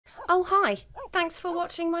Oh hi, thanks for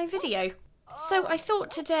watching my video. So I thought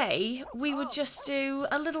today we would just do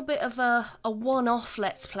a little bit of a one-off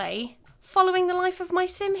let's play, following the life of my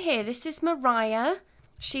sim here. This is Mariah.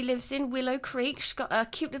 She lives in Willow Creek. She's got a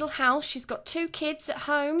cute little house. She's got 2 kids at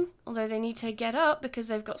home, although they need to get up because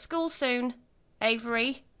they've got school soon.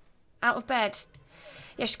 Avery, out of bed.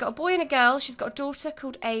 Yeah, she's got a boy and a girl. She's got a daughter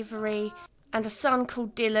called Avery and a son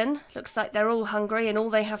called Dylan. Looks like they're all hungry and all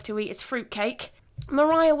they have to eat is fruitcake.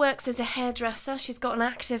 Mariah works as a hairdresser. She's got an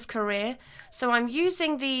active career. So I'm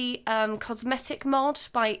using the cosmetic mod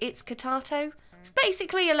by It's Katato, which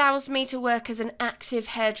basically allows me to work as an active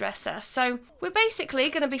hairdresser. So we're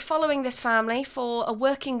basically going to be following this family for a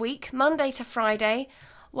working week, Monday to Friday,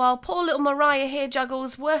 while poor little Mariah here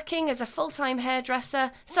juggles working as a full-time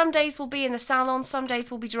hairdresser. Some days we'll be in the salon, some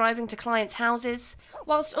days we'll be driving to clients' houses,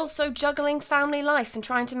 whilst also juggling family life and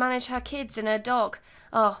trying to manage her kids and her dog.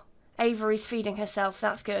 Oh, Avery's feeding herself,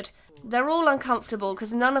 that's good. They're all uncomfortable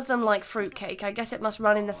because none of them like fruitcake. I guess it must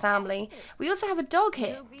run in the family. We also have a dog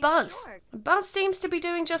here, Buzz. Buzz seems to be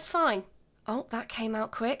doing just fine. Oh, that came out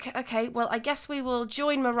quick. Okay, well, I guess we will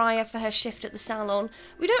join Mariah for her shift at the salon.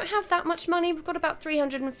 We don't have that much money. We've got about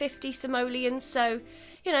 350 simoleons, so,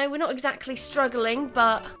 you know, we're not exactly struggling,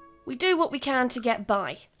 but we do what we can to get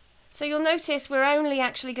by. So you'll notice we're only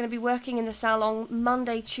actually going to be working in the salon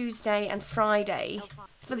Monday, Tuesday, and Friday.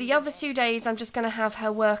 For the other 2 days, I'm just going to have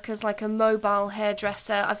her work as like a mobile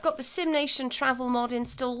hairdresser. I've got the SimNation travel mod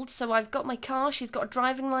installed, so I've got my car. She's got a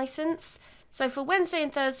driving license. So for Wednesday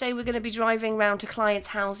and Thursday, we're going to be driving around to clients'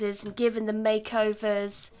 houses and giving them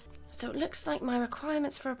makeovers. So it looks like my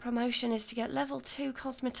requirements for a promotion is to get level 2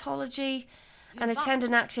 cosmetology and attend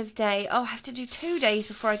an active day. Oh, I have to do 2 days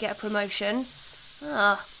before I get a promotion.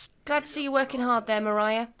 Ah, glad to see you working hard there,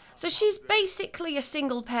 Mariah. So she's basically a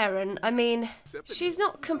single parent. I mean, she's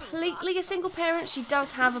not completely a single parent. She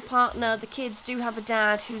does have a partner. The kids do have a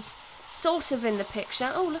dad who's sort of in the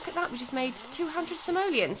picture. Oh, look at that. We just made 200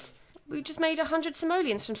 simoleons. We just made 100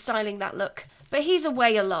 simoleons from styling that look. But he's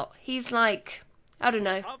away a lot. He's like, I don't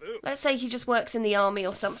know, let's say he just works in the army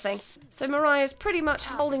or something. So Mariah's pretty much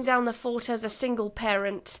holding down the fort as a single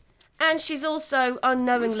parent. And she's also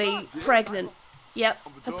unknowingly pregnant. Yep,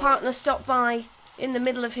 her partner stopped by in the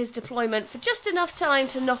middle of his deployment for just enough time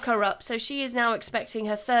to knock her up. So she is now expecting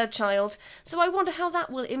her 3rd child. So I wonder how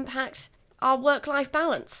that will impact our work-life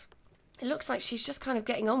balance. It looks like she's just kind of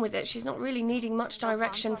getting on with it. She's not really needing much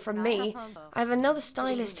direction from me. I have another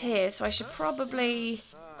stylist here, so I should probably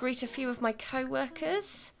greet a few of my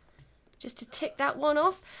co-workers just to tick that one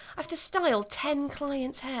off. I have to style 10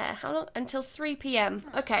 clients' hair. How long? Until 3 PM.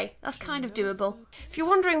 Okay, that's kind of doable. If you're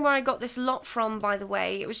wondering where I got this lot from, by the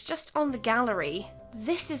way, it was just on the gallery.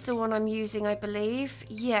 This is the one I'm using, I believe.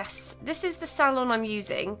 Yes, this is the salon I'm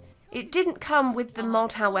using. It didn't come with the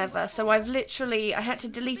mod, however, so I had to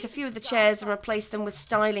delete a few of the chairs and replace them with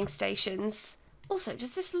styling stations. Also,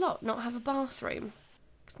 does this lot not have a bathroom?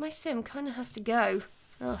 Because my sim kind of has to go.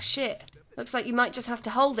 Oh, shit. Looks like you might just have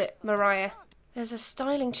to hold it, Mariah. There's a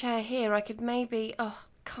styling chair here. I could maybe... Oh,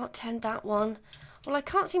 can't tend that one. Well, I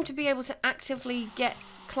can't seem to be able to actively get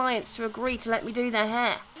clients to agree to let me do their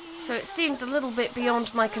hair. So it seems a little bit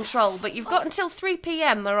beyond my control. But you've got until 3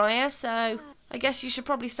 PM, Mariah, so I guess you should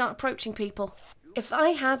probably start approaching people. If I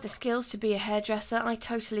had the skills to be a hairdresser, I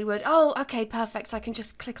totally would. Oh, okay, perfect. I can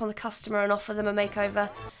just click on the customer and offer them a makeover.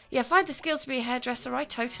 Yeah, if I had the skills to be a hairdresser, I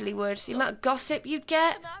totally would. The amount of gossip you'd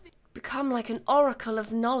get, become like an oracle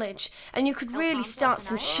of knowledge. And you could really start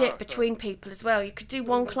some shit between people as well. You could do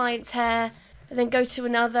one client's hair and then go to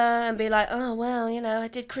another and be like, oh, well, you know, I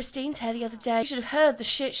did Christine's hair the other day. You should have heard the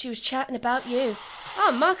shit she was chatting about you.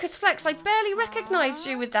 Oh, Marcus Flex, I barely recognised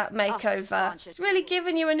you with that makeover. It's really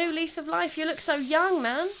given you a new lease of life. You look so young,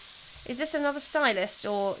 man. Is this another stylist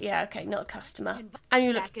or... Yeah, okay, not a customer. And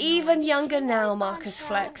you look even younger now, Marcus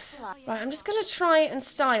Flex. Right, I'm just going to try and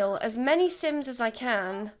style as many Sims as I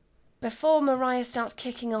can before Mariah starts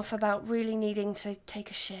kicking off about really needing to take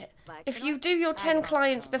a shit. If you do your 10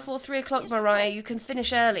 clients before 3 o'clock, Mariah, you can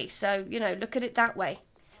finish early. So, you know, look at it that way.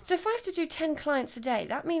 So if I have to do 10 clients a day,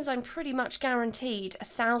 that means I'm pretty much guaranteed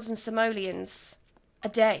 1,000 simoleons a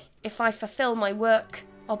day if I fulfill my work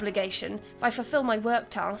obligation, if I fulfill my work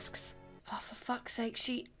tasks. Oh, for fuck's sake,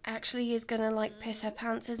 she actually is gonna, like, piss her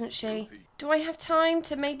pants, isn't she? Do I have time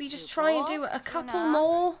to maybe just try and do a couple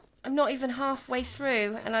more? I'm not even halfway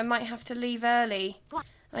through, and I might have to leave early.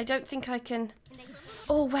 I don't think I can...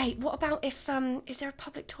 Oh, wait, what about if, is there a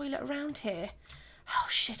public toilet around here? Oh,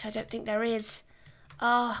 shit, I don't think there is.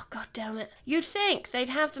 Oh, god damn it. You'd think they'd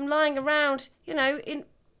have them lying around, you know, in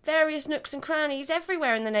various nooks and crannies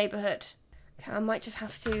everywhere in the neighbourhood. Okay, I might just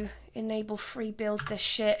have to enable free build this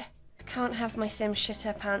shit. I can't have my sim shit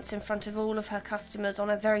her pants in front of all of her customers on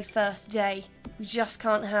her very first day. We just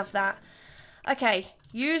can't have that. Okay,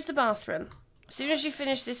 use the bathroom. As soon as you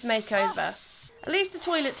finish this makeover. At least the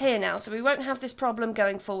toilet's here now, so we won't have this problem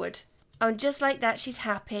going forward. Oh, and just like that, she's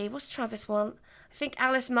happy. What's Travis want? I think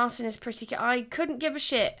Alice Martin is pretty... I couldn't give a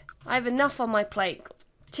shit. I have enough on my plate.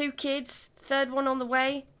 2 kids, 3rd one on the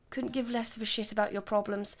way. Couldn't give less of a shit about your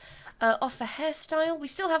problems. Offer hairstyle. We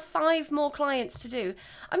still have 5 more clients to do.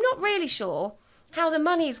 I'm not really sure how the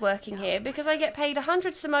money's working here because I get paid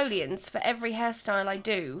 100 simoleons for every hairstyle I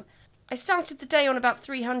do. I started the day on about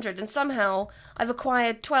 300 and somehow I've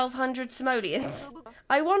acquired 1,200 simoleons.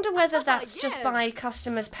 I wonder whether that's just by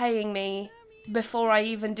customers paying me before I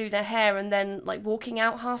even do their hair and then like walking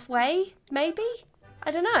out halfway, maybe? I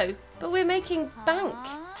don't know, but we're making bank.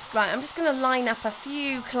 Right, I'm just going to line up a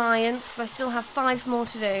few clients because I still have 5 more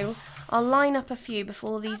to do. I'll line up a few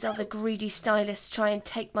before these other greedy stylists try and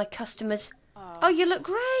take my customers. Oh, you look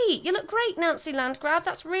great. You look great, Nancy Landgrab.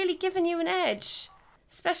 That's really given you an edge.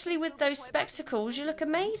 Especially with those spectacles, you look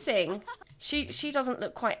amazing. She doesn't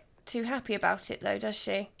look quite too happy about it though, does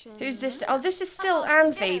she? Who's this? Oh, this is still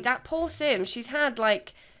Anvi. That poor sim. She's had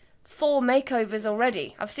like 4 makeovers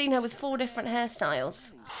already. I've seen her with 4 different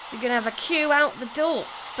hairstyles. You're going to have a queue out the door.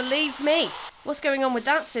 Believe me. What's going on with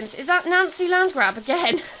that, Sims? Is that Nancy Landgrab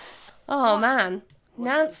again? Oh, man.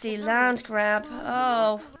 Nancy Landgrab.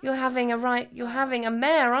 Oh, you're having a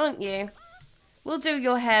mare, aren't you? We'll do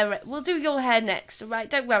your hair. We'll do your hair next, all right?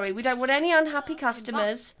 Don't worry. We don't want any unhappy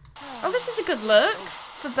customers. Oh, this is a good look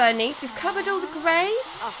for Bernice. We've covered all the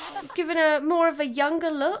greys. We've given her more of a younger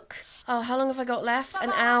look. Oh, how long have I got left?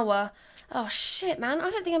 An hour. Oh, shit, man. I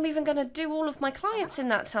don't think I'm even going to do all of my clients in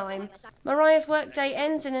that time. Mariah's workday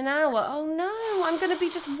ends in an hour. Oh, no. I'm going to be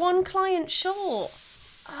just 1 client short.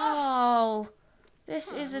 Oh,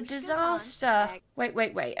 this is a disaster. Wait.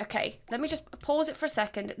 Okay, let me just pause it for a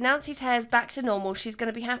second. Nancy's hair's back to normal. She's going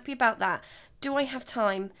to be happy about that. Do I have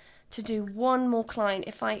time to do 1 more client?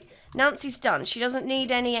 Nancy's done. She doesn't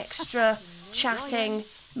need any extra chatting.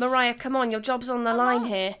 Mariah, come on. Your job's on the line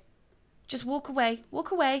here. Just walk away.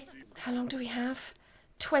 Walk away. How long do we have?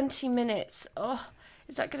 20 minutes. Oh,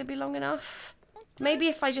 is that going to be long enough? Maybe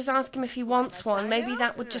if I just ask him if he wants one, maybe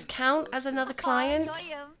that would just count as another client.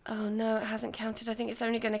 Oh no, it hasn't counted. I think it's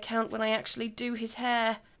only going to count when I actually do his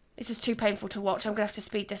hair. This is too painful to watch. I'm going to have to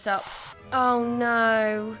speed this up. Oh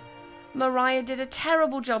no. Mariah did a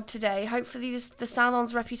terrible job today. Hopefully the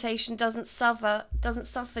salon's reputation doesn't suffer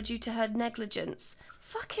due to her negligence.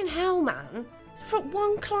 Fucking hell, man. For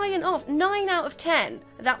 1 client off, 9 out of 10.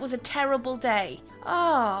 That was a terrible day.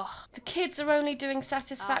 Oh, the kids are only doing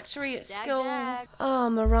satisfactory at school. Oh,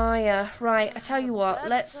 Mariah. Right, I tell you what,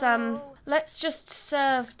 let's just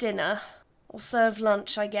serve dinner. Or serve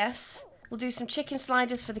lunch, I guess. We'll do some chicken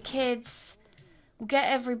sliders for the kids. We'll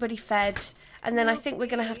get everybody fed. And then I think we're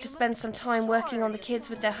going to have to spend some time working on the kids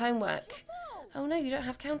with their homework. Oh no, you don't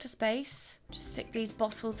have counter space. Just stick these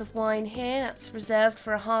bottles of wine here. That's reserved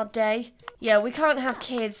for a hard day. Yeah, we can't have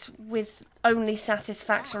kids with only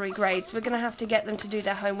satisfactory grades. We're going to have to get them to do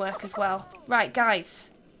their homework as well. Right,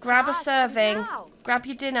 guys. Grab a serving. Grab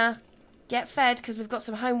your dinner. Get fed, because we've got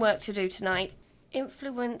some homework to do tonight.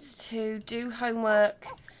 Influence to do homework.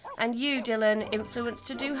 And you, Dylan, influence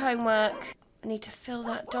to do homework. I need to fill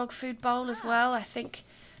that dog food bowl as well. I think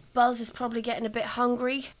Buzz is probably getting a bit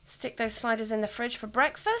hungry. Stick those sliders in the fridge for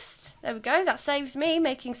breakfast. There we go. That saves me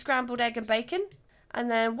making scrambled egg and bacon. And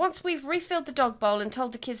then once we've refilled the dog bowl and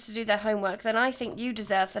told the kids to do their homework, then I think you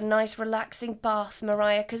deserve a nice relaxing bath,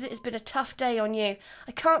 Mariah, because it has been a tough day on you.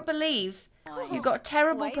 I can't believe you got a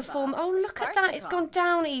terrible performance. Oh, look at that. It's gone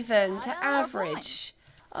down even to average.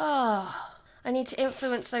 Oh, I need to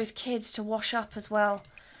influence those kids to wash up as well.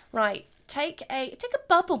 Right, take a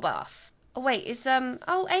bubble bath. Oh, wait,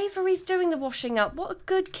 oh, Avery's doing the washing up. What a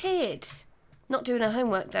good kid. Not doing her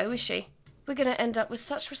homework, though, is she? We're going to end up with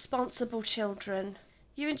such responsible children.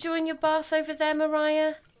 You enjoying your bath over there,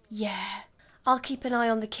 Mariah? Yeah. I'll keep an eye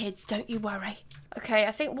on the kids, don't you worry. Okay,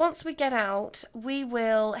 I think once we get out, we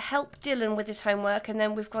will help Dylan with his homework, and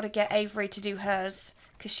then we've got to get Avery to do hers,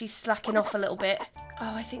 because she's slacking off a little bit.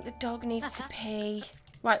 Oh, I think the dog needs to pee.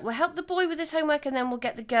 Right, we'll help the boy with his homework, and then we'll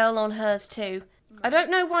get the girl on hers too. I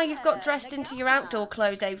don't know why you've got dressed into your outdoor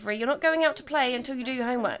clothes, Avery. You're not going out to play until you do your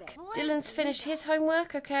homework. Dylan's finished his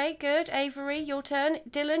homework. Okay, good. Avery, your turn.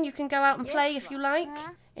 Dylan, you can go out and play if you like.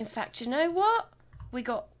 In fact, you know what?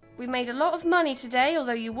 We made a lot of money today,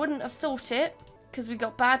 although you wouldn't have thought it, because we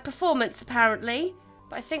got bad performance, apparently.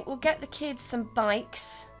 But I think we'll get the kids some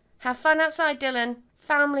bikes. Have fun outside, Dylan.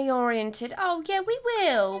 Family oriented. Oh yeah, we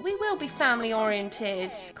will. We will be family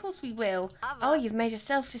oriented. Of course we will. Oh, you've made a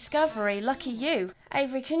self-discovery. Lucky you.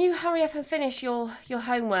 Avery, can you hurry up and finish your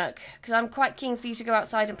homework? Because I'm quite keen for you to go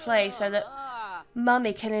outside and play so that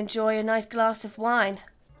Mummy can enjoy a nice glass of wine.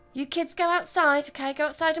 You kids go outside, okay? Go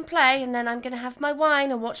outside and play, and then I'm going to have my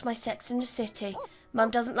wine and watch my Sex and the City. Mum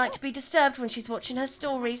doesn't like to be disturbed when she's watching her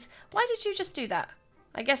stories. Why did you just do that?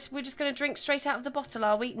 I guess we're just going to drink straight out of the bottle,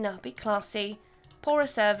 are we? No, be classy. Pour a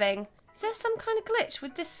serving. Is there some kind of glitch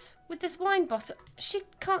with this wine bottle? She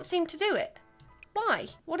can't seem to do it. Why?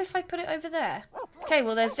 What if I put it over there? Okay,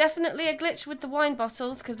 well, there's definitely a glitch with the wine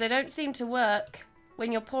bottles because they don't seem to work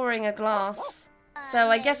when you're pouring a glass.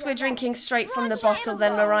 So I guess we're drinking straight from the bottle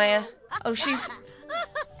then, Mariah. Oh,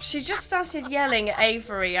 she just started yelling at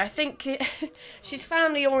Avery. I think she's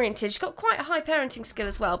family oriented. She's got quite a high parenting skill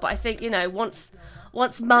as well, but I think, you know, once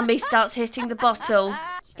Mummy starts hitting the bottle,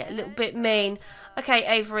 get a little bit mean. Okay,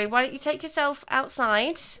 Avery, why don't you take yourself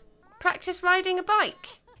outside? Practice riding a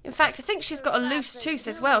bike. In fact, I think she's got a loose tooth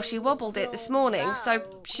as well. She wobbled it this morning, so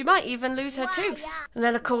she might even lose her tooth. And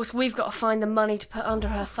then, of course, we've got to find the money to put under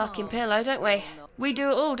her fucking pillow, don't we? We do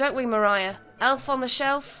it all, don't we, Mariah? Elf on the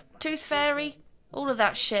shelf, tooth fairy, all of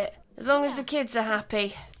that shit. As long as the kids are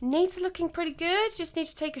happy. Needs looking pretty good. Just need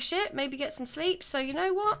to take a shit, maybe get some sleep. So you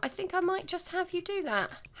know what? I think I might just have you do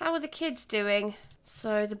that. How are the kids doing?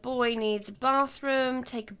 So the boy needs a bathroom,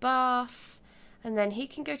 take a bath, and then he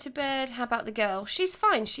can go to bed. How about the girl? She's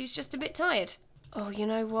fine. She's just a bit tired. Oh, you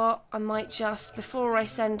know what? I might just, before I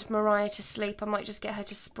send Mariah to sleep, I might just get her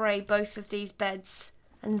to spray both of these beds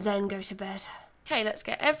and then go to bed. Okay, let's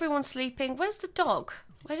get everyone sleeping. Where's the dog?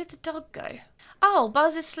 Where did the dog go? Oh,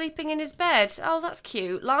 Buzz is sleeping in his bed. Oh, that's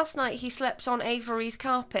cute. Last night he slept on Avery's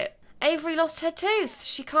carpet. Avery lost her tooth.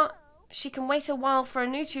 She can wait a while for a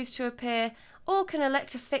new tooth to appear or can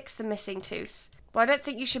elect to fix the missing tooth. Well, I don't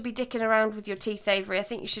think you should be dicking around with your teeth, Avery. I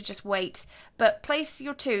think you should just wait. But place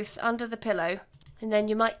your tooth under the pillow and then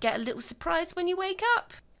you might get a little surprise when you wake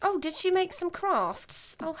up. Oh, did she make some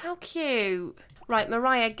crafts? Oh, how cute. Right,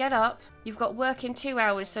 Mariah, get up. You've got work in 2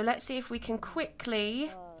 hours, so let's see if we can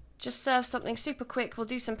quickly just serve something super quick. We'll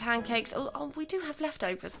do some pancakes. Oh, we do have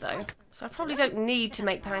leftovers, though. So I probably don't need to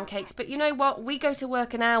make pancakes. But you know what? We go to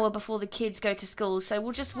work an hour before the kids go to school, so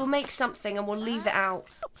we'll make something and we'll leave it out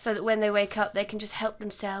so that when they wake up, they can just help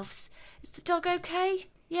themselves. Is the dog okay?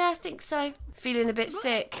 Yeah, I think so. Feeling a bit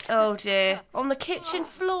sick. Oh, dear. On the kitchen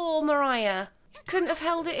floor, Mariah. You couldn't have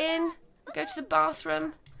held it in? Go to the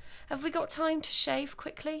bathroom? Have we got time to shave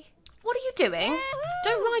quickly? What are you doing?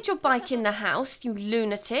 Don't ride your bike in the house, you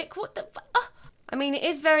lunatic. What the... I mean, it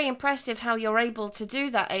is very impressive how you're able to do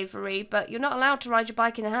that, Avery, but you're not allowed to ride your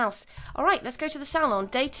bike in the house. All right, let's go to the salon.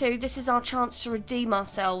 Day 2, this is our chance to redeem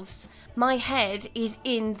ourselves. My head is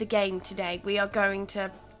in the game today. We are going to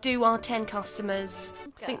do our 10 customers.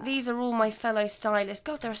 I think these are all my fellow stylists.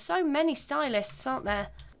 God, there are so many stylists, aren't there?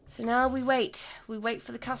 So now we wait. We wait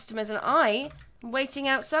for the customers, and I'm waiting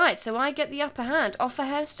outside, so I get the upper hand. Offer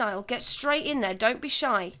hairstyle. Get straight in there. Don't be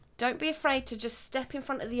shy. Don't be afraid to just step in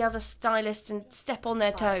front of the other stylist and step on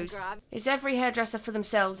their toes. It's every hairdresser for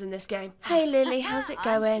themselves in this game. Hey, Lily, how's it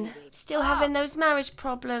going? Still having those marriage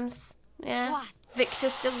problems? Yeah?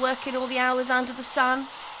 Victor's still working all the hours under the sun?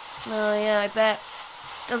 Oh, yeah, I bet.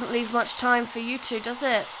 Doesn't leave much time for you two, does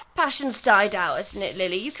it? Passion's died out, isn't it,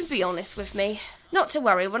 Lily? You can be honest with me. Not to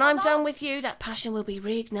worry, when I'm done with you, that passion will be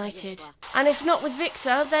reignited. And if not with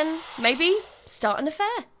Victor, then maybe start an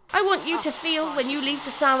affair. I want you to feel when you leave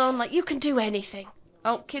the salon like you can do anything.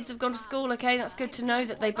 Oh, kids have gone to school, okay, that's good to know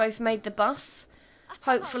that they both made the bus.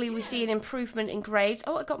 Hopefully we see an improvement in grades.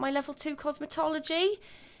 Oh, I got my level 2 cosmetology.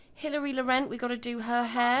 Hilary Laurent, we got to do her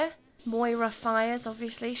hair. Moira Fires,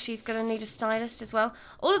 obviously, she's going to need a stylist as well.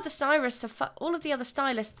 All of the other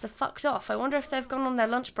stylists are fucked off. I wonder if they've gone on their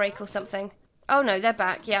lunch break or something. Oh no, they're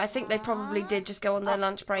back. Yeah, I think they probably did just go on their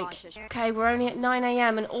lunch break. Okay, we're only at 9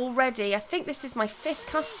 AM and already, I think this is my 5th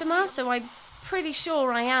customer, so I'm pretty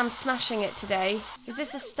sure I am smashing it today. Is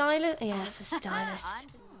this a stylist? Yeah, it's a stylist.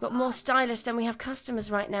 Got more stylists than we have customers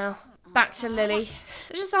right now. Back to Lily.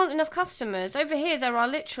 There just aren't enough customers. Over here there are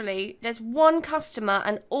there's 1 customer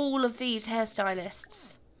and all of these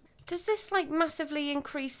hairstylists. Does this like massively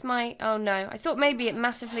increase my... Oh no, I thought maybe it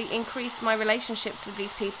massively increased my relationships with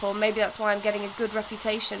these people. Maybe that's why I'm getting a good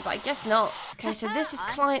reputation, but I guess not. Okay, so this is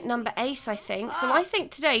client number 8, I think. So I think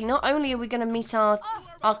today not only are we going to meet our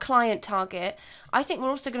client target, I think we're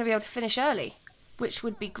also going to be able to finish early. Which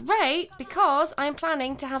would be great because I'm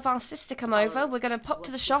planning to have our sister come over. We're going to pop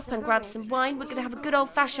to the shop and grab some wine. We're going to have a good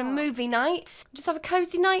old-fashioned movie night. Just have a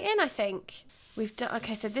cosy night in, I think. We've done...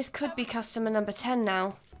 Okay, so this could be customer number 10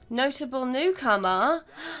 now. Notable newcomer?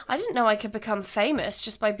 I didn't know I could become famous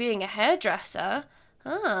just by being a hairdresser.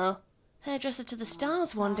 Oh, hairdresser to the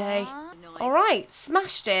stars one day. Alright,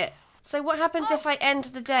 smashed it. So what happens if I end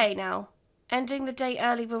the day now? Ending the day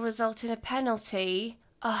early will result in a penalty.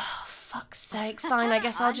 Oh, fuck's sake. Fine, I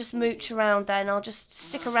guess I'll just mooch around then. I'll just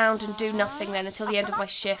stick around and do nothing then until the end of my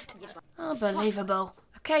shift. Unbelievable.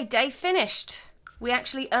 Okay, day finished. We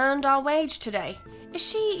actually earned our wage today. Is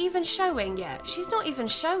she even showing yet? She's not even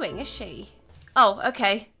showing, is she? Oh,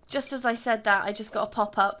 okay. Just as I said that, I just got a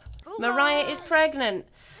pop-up. Mariah is pregnant.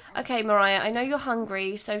 Okay, Mariah, I know you're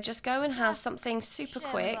hungry, so just go and have something super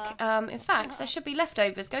quick. In fact, there should be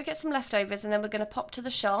leftovers. Go get some leftovers, and then we're going to pop to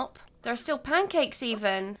the shop. There are still pancakes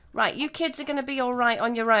even. Right, you kids are going to be all right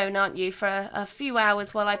on your own, aren't you, for a few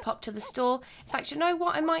hours while I pop to the store. In fact, you know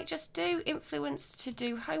what I might just do? Influence to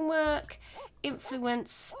do homework.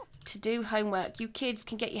 Influence to do homework. You kids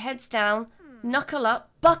can get your heads down, knuckle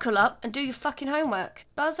up, buckle up, and do your fucking homework.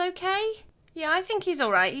 Buzz okay? Yeah, I think he's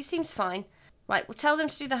all right. He seems fine. Right, we'll tell them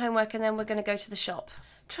to do the homework and then we're going to go to the shop.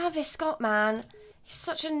 Travis Scott, man. He's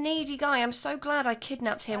such a needy guy. I'm so glad I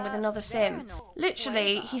kidnapped him with another sim.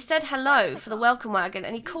 Literally, he said hello for the welcome wagon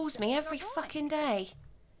and he calls me every fucking day.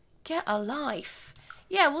 Get a life.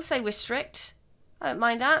 Yeah, we'll say we're strict. I don't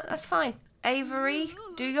mind that. That's fine. Avery,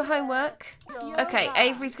 do your homework. Okay,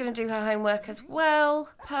 Avery's going to do her homework as well.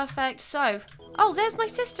 Perfect. So, oh, there's my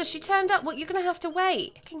sister. She turned up. What, you're going to have to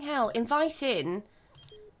wait? Fucking hell, invite in.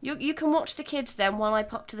 You can watch the kids then while I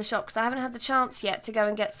pop to the shop because I haven't had the chance yet to go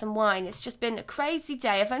and get some wine. It's just been a crazy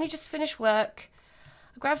day. I've only just finished work.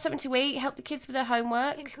 I grabbed something to eat, help the kids with their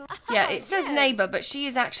homework. Yeah, it says neighbour, but she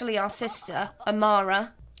is actually our sister,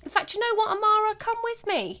 Amara. In fact, you know what, Amara? Come with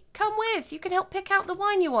me. Come with. You can help pick out the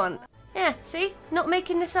wine you want. Yeah, see? Not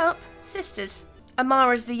making this up. Sisters.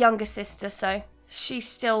 Amara's the younger sister, so she's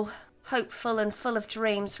still hopeful and full of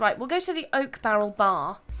dreams. Right, we'll go to the Oak Barrel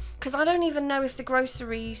Bar. Because I don't even know if the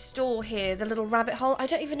grocery store here, the little rabbit hole, I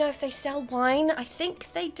don't even know if they sell wine. I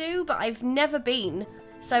think they do, but I've never been.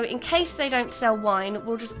 So in case they don't sell wine,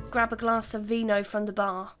 we'll just grab a glass of vino from the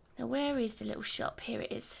bar. Now, where is the little shop? Here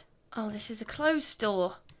it is. Oh, this is a clothes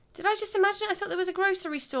store. Did I just imagine it? I thought there was a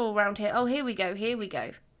grocery store around here. Oh, here we go, here we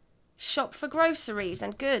go. Shop for groceries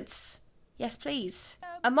and goods. Yes, please.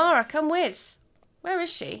 Amara, come with. Where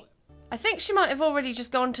is she? I think she might have already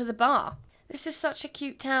just gone to the bar. This is such a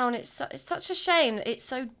cute town. It's such a shame that it's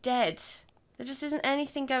so dead. There just isn't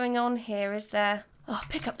anything going on here, is there? Oh,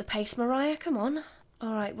 pick up the pace, Mariah. Come on.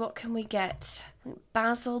 All right, what can we get?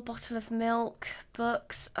 Basil, bottle of milk,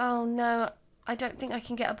 books. Oh, no. I don't think I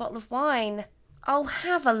can get a bottle of wine. I'll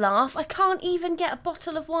have a laugh. I can't even get a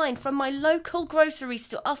bottle of wine from my local grocery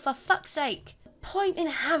store. Oh, for fuck's sake. Point in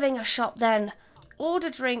having a shop, then. Order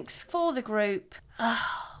drinks for the group.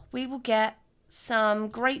 We will get some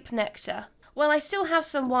grape nectar. Well, I still have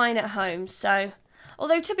some wine at home, so...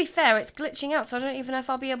 Although, to be fair, it's glitching out, so I don't even know if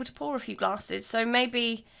I'll be able to pour a few glasses. So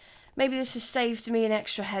maybe this has saved me an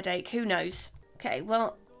extra headache. Who knows? Okay,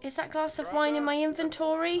 well, is that glass of wine in my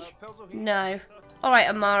inventory? No. Alright,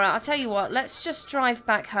 Amara, I'll tell you what. Let's just drive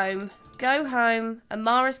back home. Go home.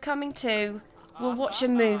 Amara's coming too. We'll watch a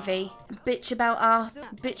movie. Bitch about our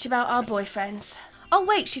boyfriends. Oh,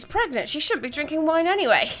 wait, she's pregnant. She shouldn't be drinking wine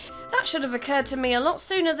anyway. That should have occurred to me a lot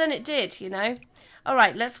sooner than it did, you know. All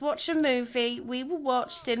right, let's watch a movie. We will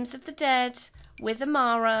watch Sims of the Dead with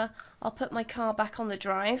Amara. I'll put my car back on the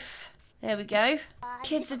drive. There we go.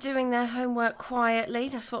 Kids are doing their homework quietly.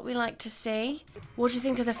 That's what we like to see. What do you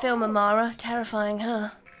think of the film, Amara? Terrifying,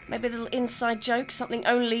 huh? Maybe a little inside joke, something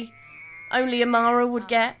only Amara would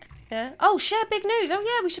get. Yeah. Oh, share big news. Oh,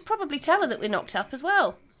 yeah, we should probably tell her that we're knocked up as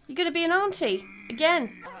well. You're going to be an auntie.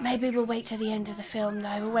 Again. Maybe we'll wait till the end of the film,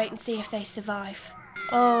 though. We'll wait and see if they survive.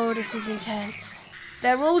 Oh, this is intense.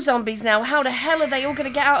 They're all zombies now. How the hell are they all going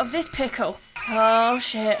to get out of this pickle? Oh,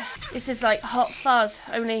 shit. This is like Hot Fuzz,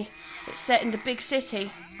 only it's set in the big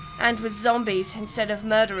city. And with zombies instead of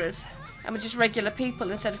murderers. And with just regular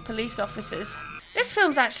people instead of police officers. This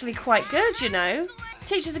film's actually quite good, you know.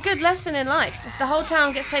 Teaches a good lesson in life. If the whole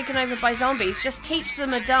town gets taken over by zombies, just teach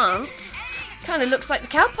them a dance. Kind of looks like the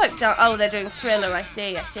cowpoke dance. Oh, they're doing Thriller, I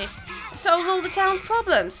see. Solve all the town's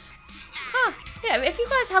problems. Huh. Yeah, if you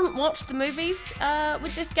guys haven't watched the movies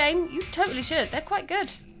with this game, you totally should. They're quite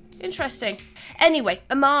good. Interesting. Anyway,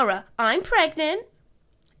 Amara, I'm pregnant.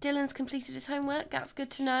 Dylan's completed his homework. That's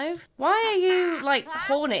good to know. Why are you, like,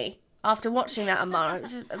 horny after watching that, Amara?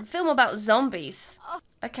 It's a film about zombies.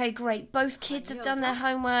 Okay, great. Both kids have done their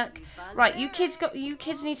homework. Right, you kids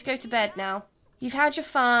need to go to bed now. You've had your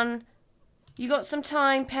fun. You got some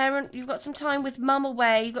time, you've got some time with mum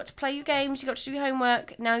away. You got to play your games, you got to do your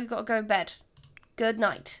homework. Now you've got to go to bed. good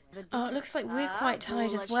night. Oh, it looks like we're quite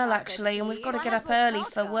tired as well, actually, and we've got to get up early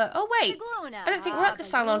for work. Oh, wait, I don't think we're at the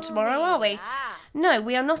salon tomorrow, are we? No,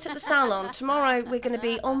 we are not at the salon. Tomorrow we're going to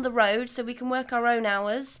be on the road, so we can work our own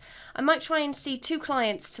hours. I might try and see 2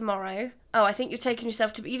 clients tomorrow. Oh, I think you're taking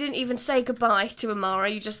yourself to... You didn't even say goodbye to Amara.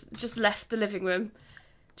 You just left the living room.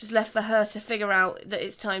 Just left for her to figure out that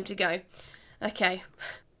it's time to go. Okay.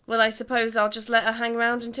 Well, I suppose I'll just let her hang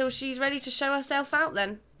around until she's ready to show herself out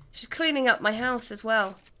then. She's cleaning up my house as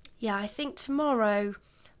well. Yeah, I think tomorrow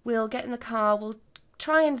we'll get in the car. We'll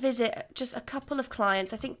try and visit just a couple of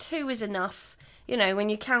clients. I think 2 is enough. You know, when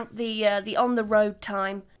you count the on-the-road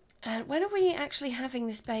time. And when are we actually having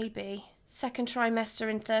this baby? 2nd trimester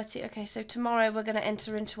in 30. Okay, so tomorrow we're going to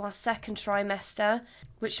enter into our 2nd trimester,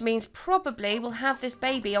 which means probably we'll have this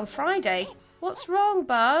baby on Friday. What's wrong,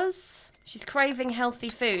 Buzz? She's craving healthy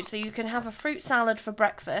food, so you can have a fruit salad for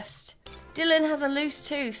breakfast. Dylan has a loose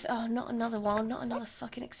tooth. Oh, not another one. Not another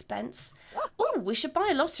fucking expense. Oh, we should buy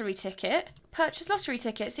a lottery ticket. Purchase lottery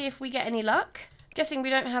ticket. See if we get any luck. Guessing we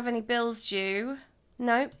don't have any bills due.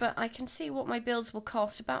 No, but I can see what my bills will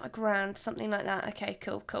cost. About £1,000, something like that. Okay,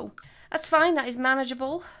 cool, cool. That's fine. That is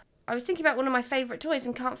manageable. I was thinking about one of my favourite toys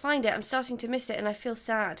and can't find it. I'm starting to miss it and I feel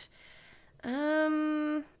sad.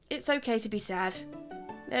 It's okay to be sad.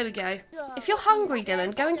 There we go. If you're hungry,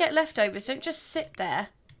 Dylan, go and get leftovers. Don't just sit there.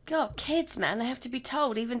 God, kids, man, they have to be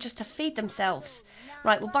told even just to feed themselves.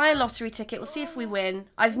 Right, we'll buy a lottery ticket. We'll see if we win.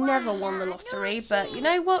 I've never won the lottery, but you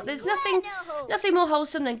know what? There's nothing more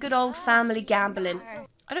wholesome than good old family gambling.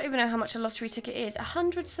 I don't even know how much a lottery ticket is.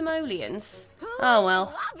 100 simoleons. Oh,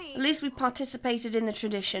 well. At least we participated in the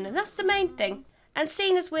tradition, and that's the main thing. And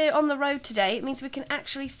seeing as we're on the road today, it means we can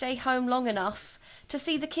actually stay home long enough to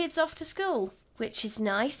see the kids off to school, which is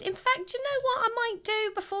nice. In fact, you know what I might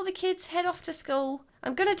do before the kids head off to school?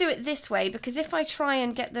 I'm going to do it this way, because if I try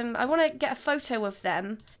and get them... I want to get a photo of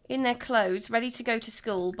them in their clothes, ready to go to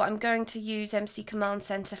school, but I'm going to use MC Command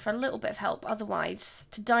Centre for a little bit of help. Otherwise,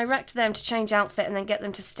 to direct them to change outfit and then get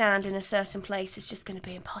them to stand in a certain place is just going to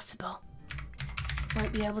be impossible.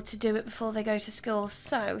 Won't be able to do it before they go to school.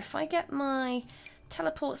 So, if I get my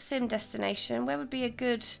teleport sim destination, where would be a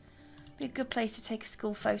good place to take a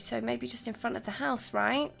school photo? Maybe just in front of the house,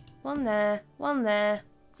 right? One there,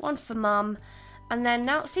 one for Mum. And then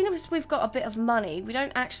now, seeing as we've got a bit of money, we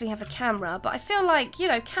don't actually have a camera, but I feel like, you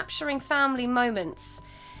know, capturing family moments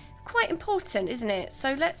is quite important, isn't it?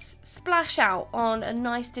 So let's splash out on a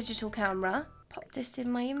nice digital camera. Pop this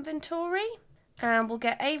in my inventory. And we'll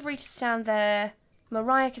get Avery to stand there.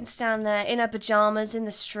 Mariah can stand there in her pyjamas in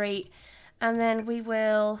the street. And then we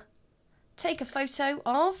will take a photo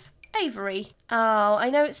of Avery. Oh, I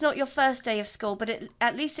know it's not your first day of school, but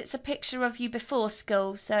at least it's a picture of you before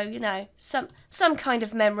school, so, you know, some kind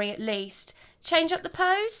of memory at least. Change up the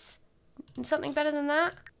pose? Something better than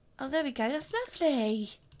that? Oh, there we go. That's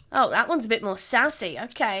lovely. Oh, that one's a bit more sassy.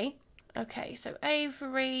 Okay. Okay, so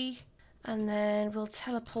Avery, and then we'll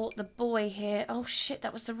teleport the boy here. Oh, shit,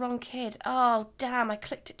 that was the wrong kid. Oh, damn, I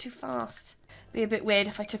clicked it too fast. Be a bit weird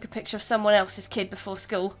if I took a picture of someone else's kid before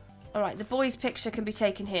school. Alright, the boy's picture can be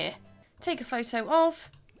taken here. Take a photo of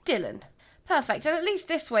Dylan. Perfect, and at least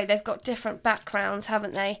this way they've got different backgrounds,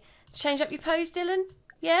 haven't they? Change up your pose, Dylan?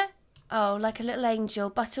 Yeah? Oh, like a little angel,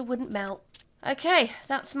 butter wouldn't melt. Okay,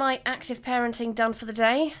 that's my active parenting done for the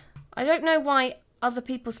day. I don't know why other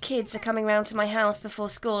people's kids are coming round to my house before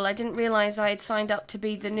school. I didn't realise I had signed up to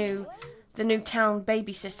be the new town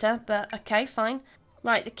babysitter, but okay, fine.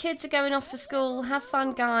 Right, the kids are going off to school. Have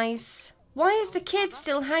fun, guys. Why is the kid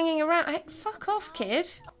still hanging around? Hey, fuck off,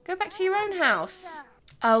 kid. Go back to your own house.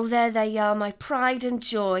 Oh, there they are, my pride and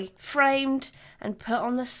joy. Framed and put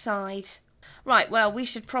on the side. Right, well, we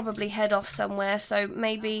should probably head off somewhere. So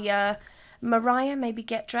maybe, Mariah, maybe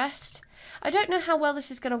get dressed. I don't know how well this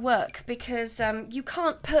is going to work because you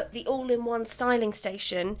can't put the all-in-one styling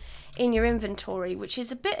station in your inventory, which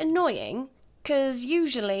is a bit annoying because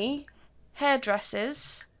usually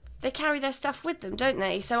hairdressers... they carry their stuff with them, don't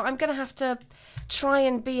they? So I'm going to have to try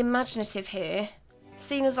and be imaginative here.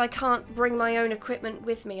 Seeing as I can't bring my own equipment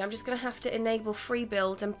with me, I'm just going to have to enable free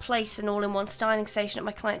build and place an all-in-one styling station at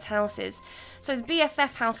my clients' houses. So the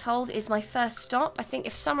BFF household is my first stop. I think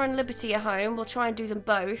if Summer and Liberty are home, we'll try and do them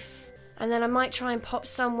both. And then I might try and pop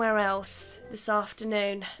somewhere else this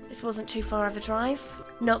afternoon. This wasn't too far of a drive.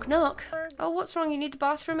 Knock, knock. Oh, what's wrong? You need the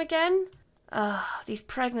bathroom again? Ah, these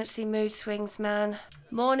pregnancy mood swings, man.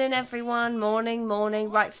 Morning, everyone. Morning,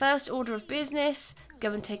 morning. Right, first order of business.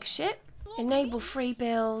 Go and take a shit. Enable free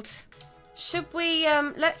build. Should we,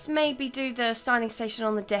 let's maybe do the styling station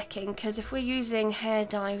on the decking, because if we're using hair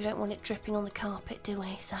dye, we don't want it dripping on the carpet, do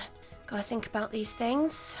we? So, gotta think about these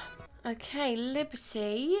things. Okay,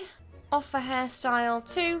 Liberty. Offer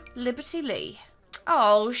hairstyle to Liberty Lee.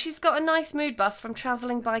 Oh, she's got a nice mood buff from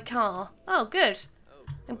travelling by car. Oh, good.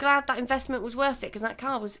 I'm glad that investment was worth it because that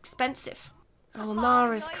car was expensive. Oh,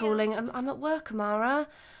 Amara's calling. I'm at work, Amara.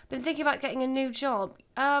 Been thinking about getting a new job.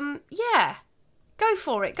 Yeah. Go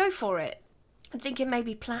for it, go for it. I'm thinking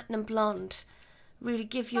maybe platinum blonde. Really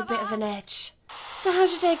give you a bit of an edge. So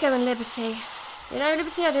how's your day going, Liberty? You know,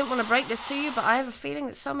 Liberty, I don't want to break this to you, but I have a feeling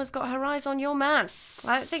that Summer's got her eyes on your man.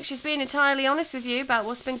 I don't think she's being entirely honest with you about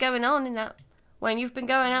what's been going on in that... when you've been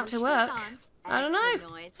going out to work. I don't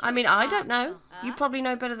know. I mean, I don't know. You probably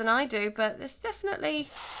know better than I do, but there's definitely...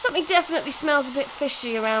 something definitely smells a bit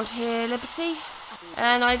fishy around here, Liberty.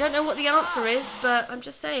 And I don't know what the answer is, but I'm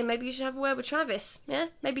just saying, maybe you should have a word with Travis, yeah?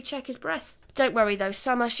 Maybe check his breath. Don't worry though,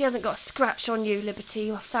 Summer, she hasn't got a scratch on you, Liberty.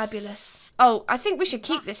 You're fabulous. Oh, I think we should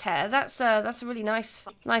keep this hair. That's a really nice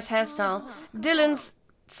hairstyle. Dylan's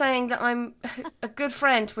saying that I'm a good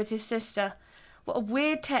friend with his sister. What a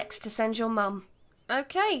weird text to send your mum.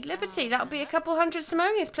 Okay, Liberty, that'll be a couple hundred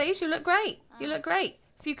simoleons, please. You look great. You look great.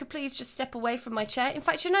 If you could please just step away from my chair. In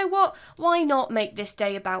fact, you know what? Why not make this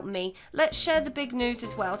day about me? Let's share the big news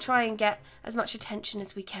as well. Try and get as much attention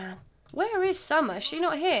as we can. Where is Summer? Is she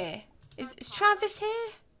not here? Is Travis here?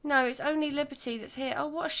 No, it's only Liberty that's here. Oh,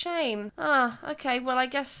 what a shame. Ah, okay, well, I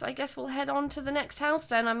guess we'll head on to the next house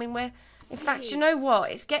then. I mean, in fact, you know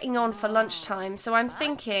what? It's getting on for lunchtime, so I'm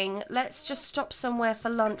thinking let's just stop somewhere for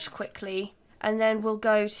lunch quickly, and then we'll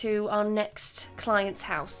go to our next client's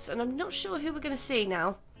house. And I'm not sure who we're going to see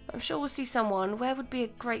now. I'm sure we'll see someone. Where would be a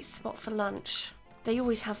great spot for lunch? They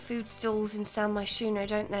always have food stalls in San Myshuno,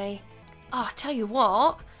 don't they? Oh, I tell you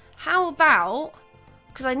what. How about...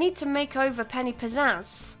 because I need to make over Penny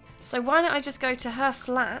Pizzazz. So why don't I just go to her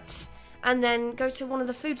flat and then go to one of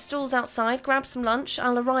the food stalls outside, grab some lunch,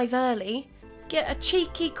 I'll arrive early, get a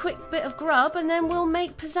cheeky quick bit of grub, and then we'll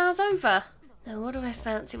make Pizzazz over. Now what do I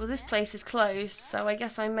fancy? Well, this place is closed, so I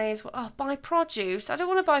guess I may as well... oh, buy produce. I don't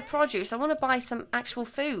want to buy produce, I want to buy some actual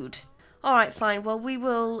food. Alright, fine. Well,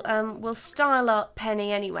 we'll style up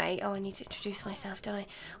Penny anyway. Oh, I need to introduce myself, don't I?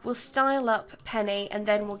 We'll style up Penny and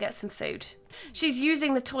then we'll get some food. She's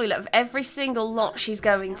using the toilet of every single lot she's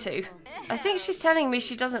going to. I think she's telling me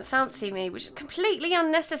she doesn't fancy me, which is completely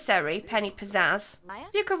unnecessary, Penny Pizzazz.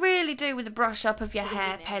 You could really do with a brush up of your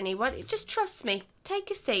hair, Penny. Well, just trust me.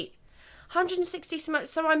 Take a seat. 160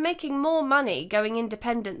 so I'm making more money going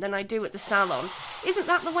independent than I do at the salon. Isn't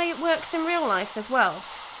that the way it works in real life as well?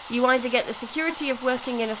 You either get the security of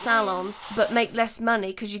working in a salon, but make less money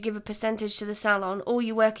because you give a percentage to the salon, or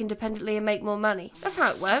you work independently and make more money. That's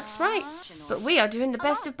how it works, right? But we are doing the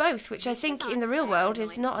best of both, which I think in the real world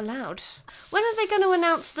is not allowed. When are they going to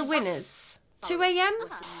announce the winners? 2 AM?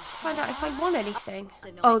 Find out if I won anything.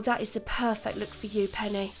 Oh, that is the perfect look for you,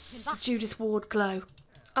 Penny. The Judith Ward glow.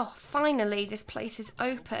 Oh, finally, this place is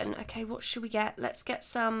open. Okay, what should we get? Let's get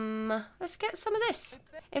some of this.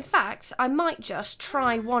 In fact, I might just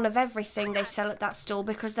try one of everything they sell at that stall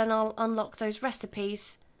because then I'll unlock those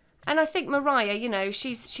recipes. And I think Mariah, you know,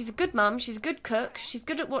 she's a good mum, she's a good cook, she's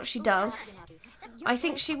good at what she does. I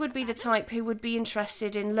think she would be the type who would be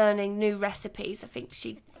interested in learning new recipes. I think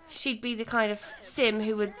she'd be the kind of sim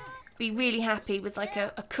who would be really happy with like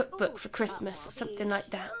a cookbook for Christmas or something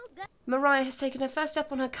like that. Mariah has taken her first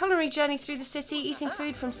step on her culinary journey through the city. Eating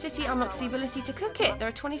food from city unlocks the ability to cook it. There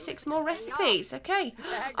are 26 more recipes. Okay.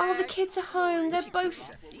 Oh, the kids are home.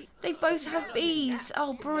 They both have bees.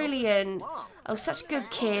 Oh, brilliant. Oh, such good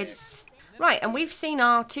kids. Right, and we've seen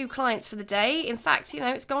our 2 clients for the day. In fact, you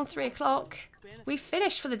know, it's gone 3 o'clock. We've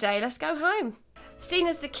finished for the day. Let's go home. Seeing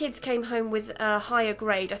as the kids came home with a higher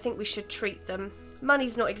grade, I think we should treat them.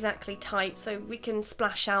 Money's not exactly tight, so we can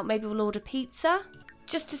splash out. Maybe we'll order pizza.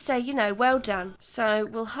 Just to say, you know, well done. So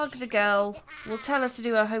we'll hug the girl. We'll tell her to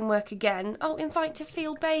do her homework again. Oh, invite to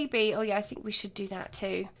feel baby. Oh yeah, I think we should do that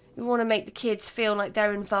too. We want to make the kids feel like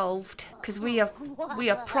they're involved because we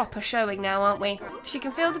are proper showing now, aren't we? She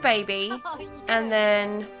can feel the baby, and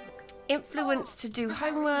then influence to do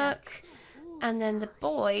homework, and then the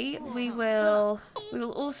boy we will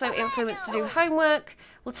also influence to do homework.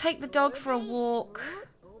 We'll take the dog for a walk.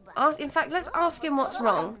 In fact, let's ask him what's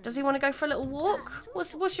wrong. Does he want to go for a little walk?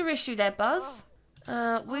 What's your issue there, Buzz?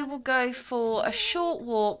 We will go for a short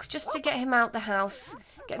walk just to get him out the house,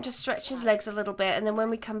 get him to stretch his legs a little bit, and then when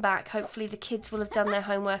we come back, hopefully the kids will have done their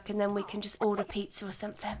homework and then we can just order pizza or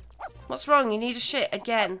something. What's wrong? You need a shit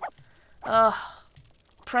again. Ugh.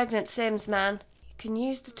 Pregnant Sims, man. You can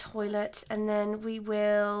use the toilet and then we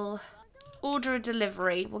will order a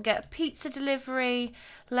delivery. We'll get a pizza delivery.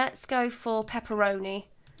 Let's go for pepperoni.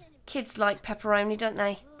 Kids like pepperoni, don't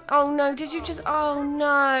they? Oh no, did you just... Oh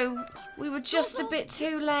no. We were just a bit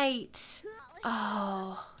too late.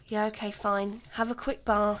 Oh, yeah, okay, fine. Have a quick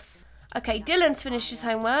bath. Okay, Dylan's finished his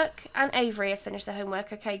homework and Avery have finished their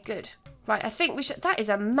homework. Okay, good. Right, I think we should... That is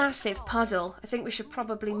a massive puddle. I think we should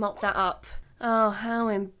probably mop that up. Oh, how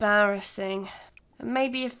embarrassing.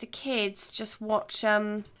 Maybe if the kids just watch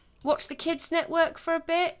the Kids Network for a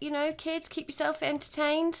bit. You know, kids, keep yourself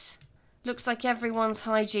entertained. Looks like everyone's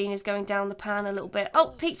hygiene is going down the pan a little bit.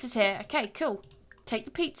 Oh, pizza's here. Okay, cool. Take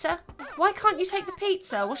the pizza. Why can't you take the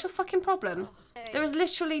pizza? What's your fucking problem? There is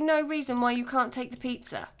literally no reason why you can't take the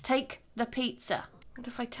pizza. Take the pizza. What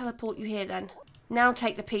if I teleport you here then? Now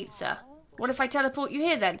take the pizza. What if I teleport you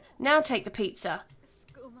here then? Now take the pizza.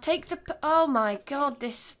 Take the... Oh my god,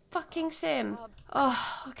 this fucking sim.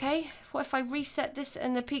 Oh, okay. What if I reset this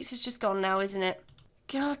and the pizza's just gone now, isn't it?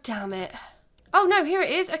 God damn it. Oh no, here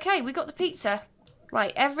it is. Okay, we got the pizza.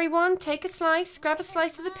 Right, everyone, take a slice. Grab a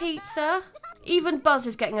slice of the pizza. Even Buzz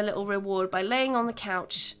is getting a little reward by laying on the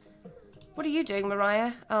couch. What are you doing,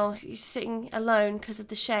 Mariah? Oh, you're sitting alone because of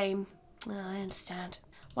the shame. Oh, I understand.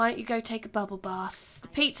 Why don't you go take a bubble bath? The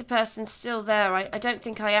pizza person's still there. I don't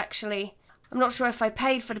think I actually... I'm not sure if I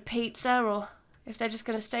paid for the pizza or if they're just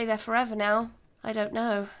going to stay there forever now. I don't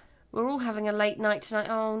know. We're all having a late night tonight.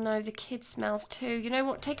 Oh no, the kid smells too. You know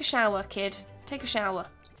what? Take a shower, kid. Take a shower.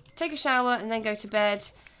 Take a shower and then go to bed.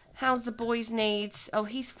 How's the boy's needs? Oh,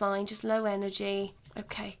 he's fine. Just low energy.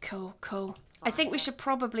 Okay, cool, cool. I think we should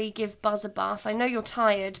probably give Buzz a bath. I know you're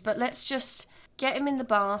tired, but let's just get him in the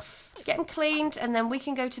bath, get him cleaned, and then we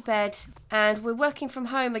can go to bed. And we're working from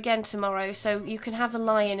home again tomorrow, so you can have a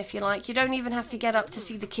lie-in if you like. You don't even have to get up to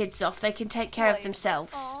see the kids off. They can take care of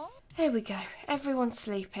themselves. Here we go. Everyone's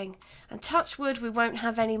sleeping. And touch wood, we won't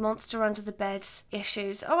have any monster under the beds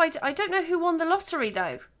issues. Oh, I don't know who won the lottery,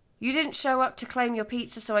 though. You didn't show up to claim your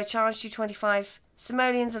pizza, so I charged you 25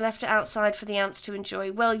 simoleons and left it outside for the ants to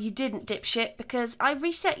enjoy. Well, you didn't, dipshit, because I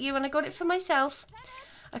reset you and I got it for myself.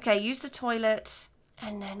 Okay, use the toilet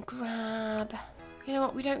and then grab... You know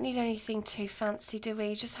what, we don't need anything too fancy, do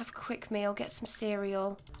we? Just have a quick meal, get some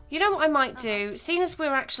cereal. You know what I might do? Seeing as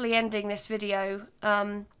we're actually ending this video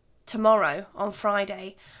tomorrow, on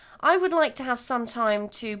Friday, I would like to have some time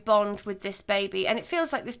to bond with this baby, and it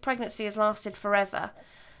feels like this pregnancy has lasted forever.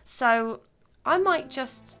 So I might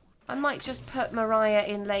just put Mariah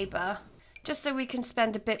in labour, just so we can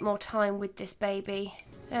spend a bit more time with this baby.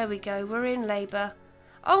 There we go, we're in labour.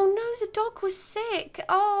 Oh no, the dog was sick.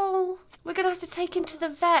 Oh, we're going to have to take him to the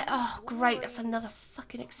vet. Oh, great, that's another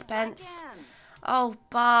fucking expense. Oh,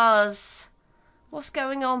 Buzz. What's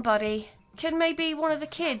going on, buddy? Can maybe one of the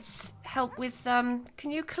kids help with,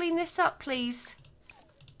 can you clean this up, please?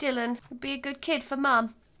 Dylan, be a good kid for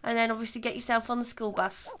Mum. And then obviously get yourself on the school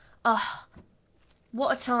bus. Oh,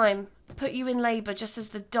 what a time. Put you in labour just as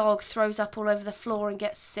the dog throws up all over the floor and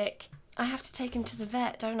gets sick. I have to take him to the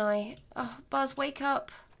vet, don't I? Oh, Buzz, wake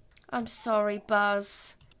up. I'm sorry,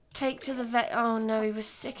 Buzz. Take to the vet. Oh no, he was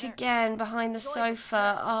sick again behind the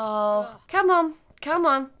sofa. Oh, come on, come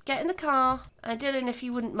on, get in the car. And Dylan, if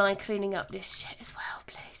you wouldn't mind cleaning up this shit as well,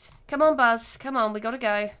 please. Come on, Buzz, come on, we gotta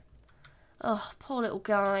go. Oh, poor little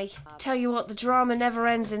guy. Tell you what, the drama never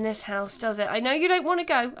ends in this house, does it? I know you don't want to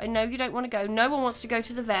go. I know you don't want to go. No one wants to go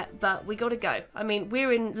to the vet, but we gotta go. I mean,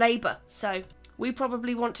 we're in labour, so we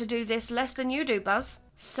probably want to do this less than you do, Buzz.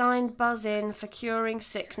 Signed Buzz in for curing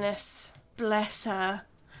sickness. Bless her.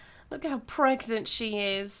 Look how pregnant she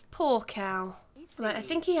is. Poor cow. Right, I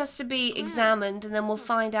think he has to be examined and then we'll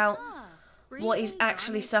find out what he's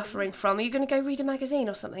actually suffering from. Are you going to go read a magazine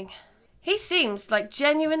or something? He seems like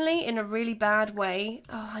genuinely in a really bad way.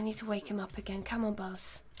 Oh, I need to wake him up again. Come on,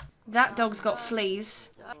 Buzz. That dog's got fleas.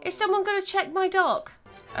 Is someone going to check my dog?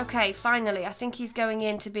 Okay, finally. I think he's going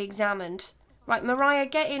in to be examined. Right, Mariah,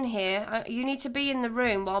 get in here. You need to be in the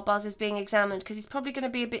room while Buzz is being examined because he's probably going to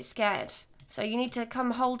be a bit scared. So you need to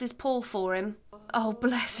come hold his paw for him. Oh,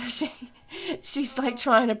 bless her. She's like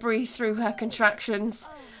trying to breathe through her contractions.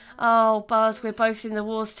 Oh, Buzz, we're both in the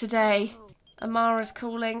wars today. Amara's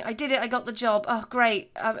calling. I did it. I got the job. Oh,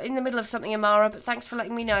 great. I'm in the middle of something, Amara, but thanks for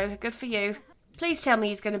letting me know. Good for you. Please tell me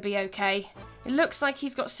he's going to be okay. It looks like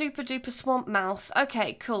he's got super duper swamp mouth.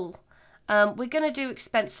 Okay, cool. We're going to do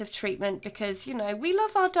expensive treatment because, you know, we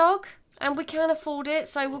love our dog and we can afford it,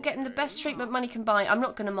 so we'll get him the best treatment money can buy. I'm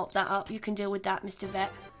not going to mop that up. You can deal with that, Mr.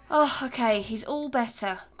 Vet. Oh, okay. He's all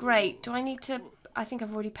better. Great. Do I need to... I think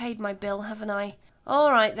I've already paid my bill, haven't I?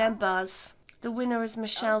 All right then, Buzz. The winner is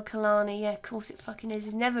Michelle Kalani. Yeah, of course it fucking is.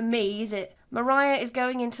 It's never me, is it? Mariah is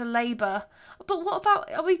going into labour. But what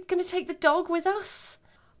about... Are we going to take the dog with us?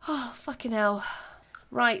 Oh, fucking hell.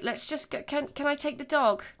 Right, let's just go. Can I take the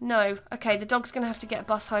dog? No. Okay, the dog's going to have to get a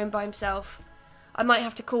bus home by himself. I might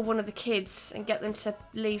have to call one of the kids and get them to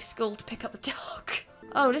leave school to pick up the dog.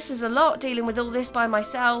 Oh, this is a lot, dealing with all this by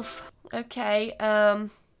myself. Okay,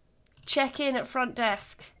 check in at front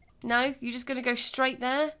desk. No? You're just going to go straight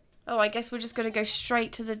there? Oh, I guess we're just going to go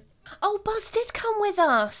straight to the... Oh, Buzz did come with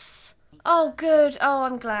us. Oh, good. Oh,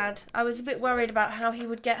 I'm glad. I was a bit worried about how he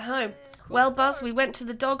would get home. Well, Buzz, we went to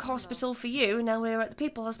the dog hospital for you, and now we're at the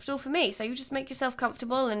people hospital for me, so you just make yourself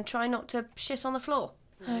comfortable and try not to shit on the floor.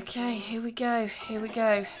 Okay, here we go. Here we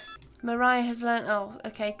go. Mariah has learnt... Oh,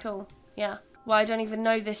 okay, cool. Yeah. Well, I don't even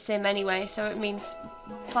know this sim anyway, so it means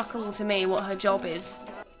fuck all to me what her job is.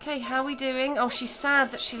 Okay, how are we doing? Oh, she's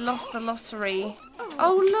sad that she lost the lottery.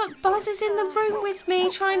 Oh, look, Buzz is in the room with me,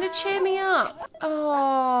 trying to cheer me up.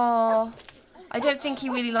 Oh, I don't think he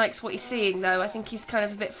really likes what he's seeing, though. I think he's kind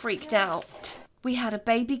of a bit freaked out. We had a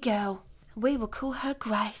baby girl. We will call her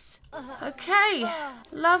Grace. Okay,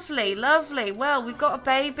 lovely, lovely. Well, we've got a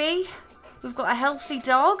baby. We've got a healthy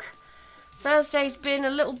dog. Thursday's been a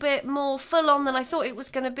little bit more full on than I thought it was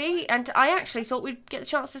going to be, and I actually thought we'd get the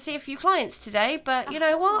chance to see a few clients today, but you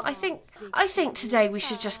know what? I think today we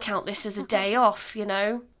should just count this as a day off, you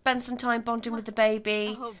know? Spend some time bonding with the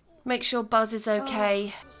baby, make sure Buzz is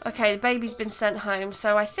okay. Okay, the baby's been sent home,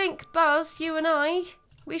 so I think, Buzz, you and I,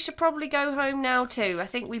 we should probably go home now too. I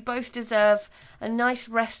think we both deserve a nice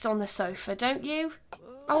rest on the sofa, don't you?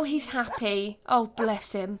 Oh, he's happy. Oh,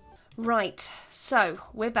 bless him. Right, so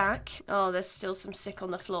we're back. Oh, there's still some sick on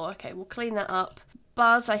the floor. Okay, we'll clean that up.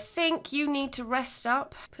 Buzz, I think you need to rest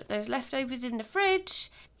up. Put those leftovers in the fridge.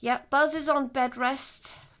 Yep, Buzz is on bed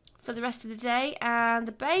rest for the rest of the day, and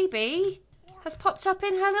the baby has popped up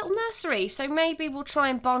in her little nursery. So maybe we'll try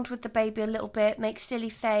and bond with the baby a little bit, make silly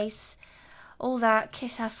face, all that,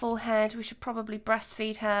 kiss her forehead. We should probably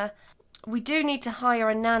breastfeed her. We do need to hire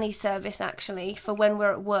a nanny service, actually, for when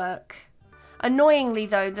we're at work. Annoyingly,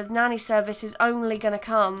 though, the nanny service is only going to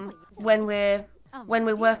come when we're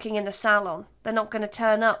working in the salon. They're not going to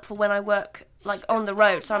turn up for when I work, like, on the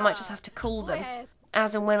road, so I might just have to call them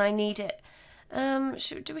as and when I need it.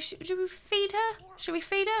 Should we feed her? Should we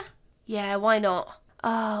feed her? Yeah, why not?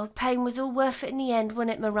 Oh, pain was all worth it in the end,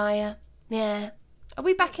 wasn't it, Mariah? Yeah. Are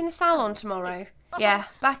we back in the salon tomorrow? Yeah,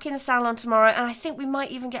 back in the salon tomorrow, and I think we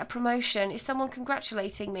might even get a promotion. Is someone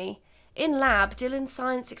congratulating me? In lab, Dylan's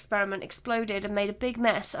science experiment exploded and made a big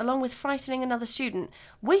mess, along with frightening another student.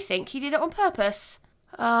 We think he did it on purpose.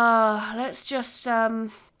 Let's just,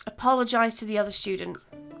 apologise to the other student.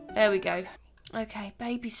 There we go. Okay,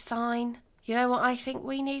 baby's fine. You know what I think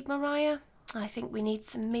we need, Mariah? I think we need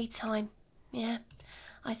some me time. Yeah,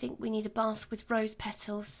 I think we need a bath with rose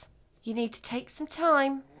petals. You need to take some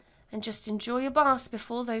time and just enjoy your bath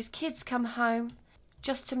before those kids come home,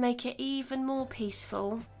 just to make it even more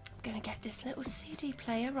peaceful. I'm going to get this little CD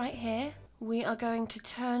player right here. We are going to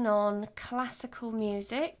turn on classical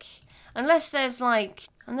music. Unless there's like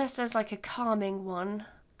a calming one.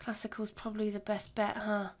 Classical's probably the best bet,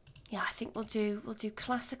 huh? Yeah, I think we'll do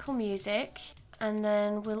classical music, and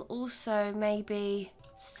then we'll also maybe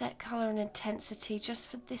set colour and intensity just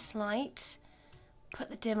for this light. Put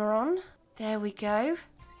the dimmer on. There we go.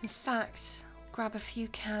 In fact, grab a few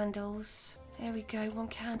candles. There we go, one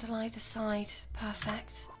candle either side.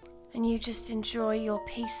 Perfect. And you just enjoy your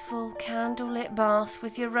peaceful candlelit bath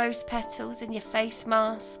with your rose petals and your face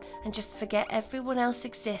mask, and just forget everyone else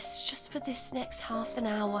exists just for this next half an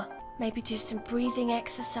hour. Maybe do some breathing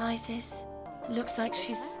exercises. Looks like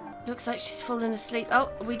she's fallen asleep. Oh,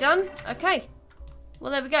 are we done? Okay.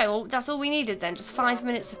 Well, there we go. Well, that's all we needed then. Just 5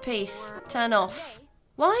 minutes of peace. Turn off.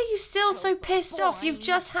 Why are you still so pissed off? You've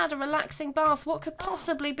just had a relaxing bath. What could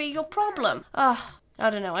possibly be your problem? I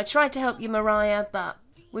don't know. I tried to help you, Mariah, but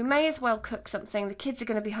we may as well cook something. The kids are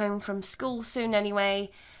going to be home from school soon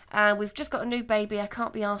anyway, and we've just got a new baby. I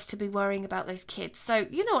can't be asked to be worrying about those kids. So,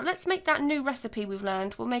 you know what? Let's make that new recipe we've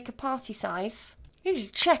learned. We'll make a party size. You need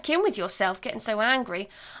to check in with yourself, getting so angry.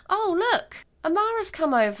 Oh, look. Amara's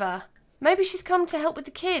come over. Maybe she's come to help with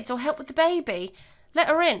the kids or help with the baby. Let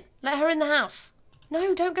her in. Let her in the house.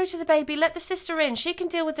 No, don't go to the baby. Let the sister in. She can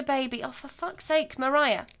deal with the baby. Oh, for fuck's sake,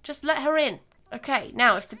 Mariah. Just let her in. Okay,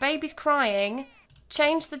 now, if the baby's crying,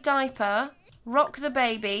 change the diaper, rock the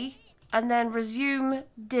baby, and then resume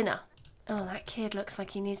dinner. Oh, that kid looks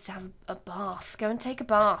like he needs to have a bath. Go and take a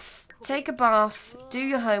bath. Take a bath, do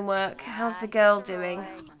your homework. How's the girl doing?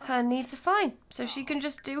 Her needs are fine, so she can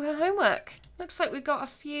just do her homework. Looks like we've got a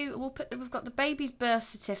few. We've got the baby's birth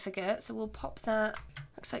certificate, so we'll pop that.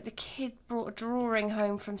 Looks like the kid brought a drawing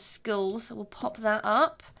home from school, so we'll pop that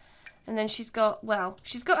up. And then she's got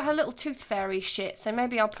her little tooth fairy shit, so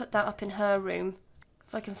maybe I'll put that up in her room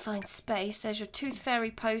If I can find space. There's your Tooth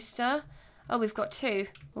Fairy poster. Oh, we've got 2.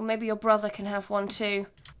 Well, maybe your brother can have one too.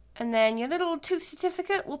 And then your little tooth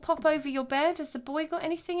certificate will pop over your bed. Has the boy got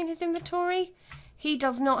anything in his inventory? He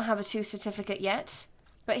does not have a tooth certificate yet.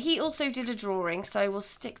 But he also did a drawing, so we'll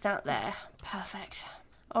stick that there. Perfect.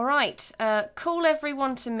 All right, call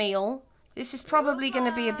everyone to meal. This is probably going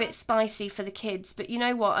to be a bit spicy for the kids, but you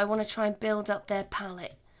know what? I want to try and build up their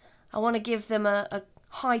palate. I want to give them a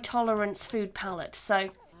high tolerance food palate. So,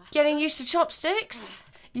 getting used to chopsticks?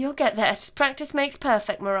 You'll get there. Practice makes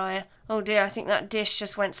perfect, Mariah. Oh dear, I think that dish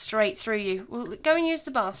just went straight through you. We'll go and use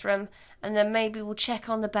the bathroom, and then maybe we'll check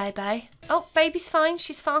on the baby. Oh, baby's fine.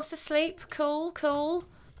 She's fast asleep. Cool, cool.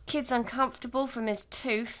 Kid's uncomfortable from his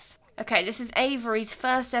tooth. Okay, this is Avery's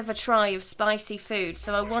first ever try of spicy food,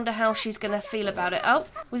 so I wonder how she's going to feel about it. Oh,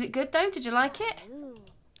 was it good though? Did you like it?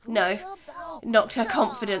 No. Knocked her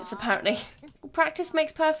confidence, apparently. Practice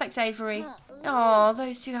makes perfect, Avery. Oh,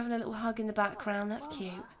 those two having a little hug in the background. That's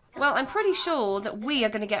cute. Well, I'm pretty sure that we are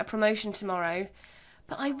going to get a promotion tomorrow,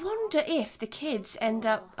 but I wonder if the kids end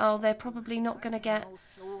up... Oh, they're probably not going to get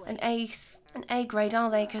an A grade, are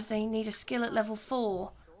they? Because they need a skill at level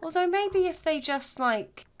 4. Although maybe if they just,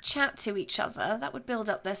 like, chat to each other, that would build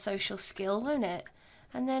up their social skill, won't it?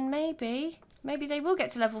 And then maybe they will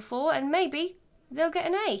get to level 4, and maybe they'll get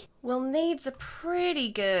an A. Well, needs are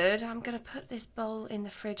pretty good. I'm going to put this bowl in the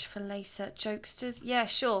fridge for later. Jokesters? Yeah,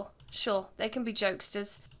 sure. They can be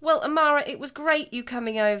jokesters. Well, Amara, it was great you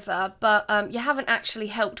coming over, but you haven't actually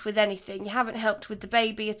helped with anything. You haven't helped with the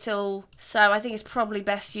baby at all. So I think it's probably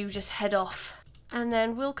best you just head off. And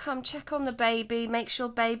then we'll come check on the baby, make sure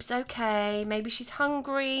babe's okay. Maybe she's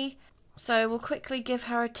hungry. So we'll quickly give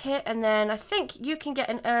her a tit, and then I think you can get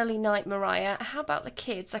an early night, Mariah. How about the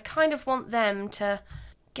kids? I kind of want them to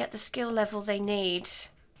get the skill level they need.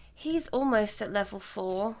 He's almost at level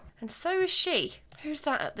 4, and so is she. Who's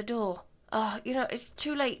that at the door? Oh, you know, it's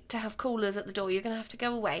too late to have callers at the door. You're going to have to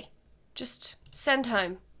go away. Just send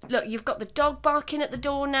home. Look, you've got the dog barking at the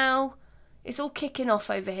door now. It's all kicking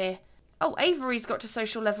off over here. Oh, Avery's got to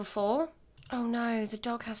social level 4. Oh no, the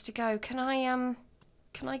dog has to go. Can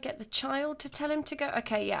I get the child to tell him to go?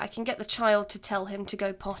 Okay, yeah, I can get the child to tell him to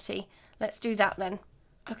go potty. Let's do that then.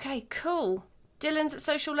 Okay, cool. Dylan's at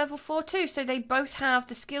social level 4 too, so they both have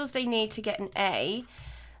the skills they need to get an A.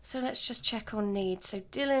 So let's just check on needs. So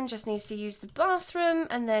Dylan just needs to use the bathroom,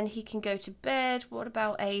 and then he can go to bed. What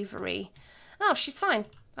about Avery? Oh, she's fine.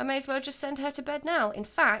 I may as well just send her to bed now. In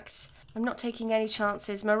fact, I'm not taking any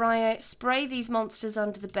chances. Mariah, spray these monsters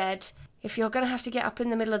under the bed. If you're going to have to get up in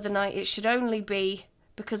the middle of the night, it should only be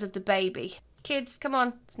because of the baby. Kids, come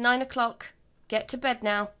on. It's 9 o'clock. Get to bed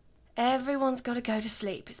now. Everyone's got to go to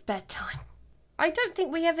sleep. It's bedtime. I don't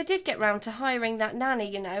think we ever did get round to hiring that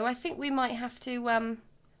nanny, you know. I think we might have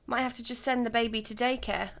to just send the baby to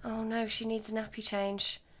daycare. Oh no, she needs a nappy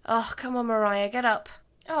change. Oh, come on, Mariah, get up.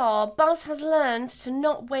 Oh, Buzz has learned to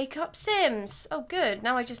not wake up Sims. Oh, good.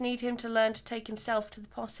 Now I just need him to learn to take himself to the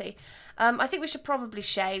potty. I think we should probably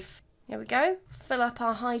shave. Here we go. Fill up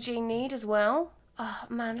our hygiene need as well. Oh,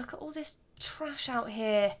 man, look at all this trash out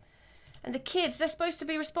here. And the kids, they're supposed to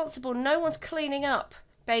be responsible. No one's cleaning up.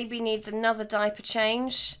 Baby needs another diaper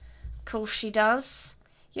change. Of course she does.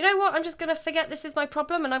 You know what? I'm just going to forget this is my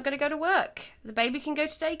problem and I'm going to go to work. The baby can go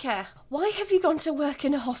to daycare. Why have you gone to work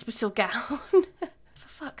in a hospital gown? For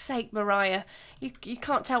fuck's sake, Mariah. You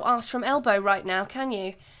can't tell arse from elbow right now, can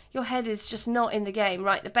you? Your head is just not in the game.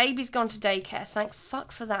 Right, the baby's gone to daycare. Thank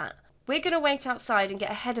fuck for that. We're going to wait outside and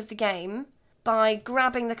get ahead of the game by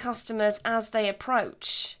grabbing the customers as they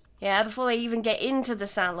approach. Yeah, before they even get into the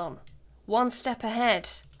salon. One step ahead.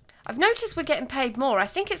 I've noticed we're getting paid more. I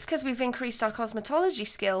think it's because we've increased our cosmetology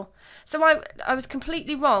skill. So I was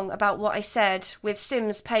completely wrong about what I said with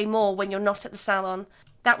Sims pay more when you're not at the salon.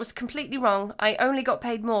 That was completely wrong. I only got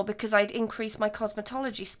paid more because I'd increased my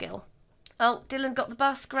cosmetology skill. Oh, Dylan got the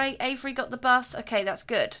bus. Great. Avery got the bus. Okay, that's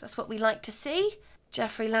good. That's what we like to see.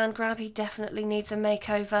 Jeffrey Landgrab, he definitely needs a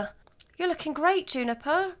makeover. You're looking great,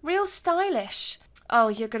 Juniper. Real stylish. Oh,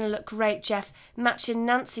 you're going to look great, Jeff. Matching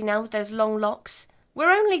Nancy now with those long locks.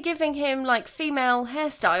 We're only giving him, like, female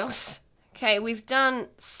hairstyles. Okay, we've done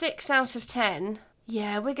 6 out of 10.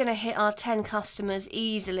 Yeah, we're going to hit our 10 customers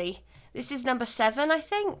easily. This is number 7, I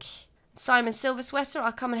think. Simon Silversweater,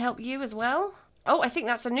 I'll come and help you as well. Oh, I think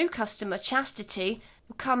that's a new customer, Chastity.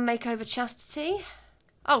 We'll come make over Chastity.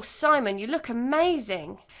 Oh, Simon, you look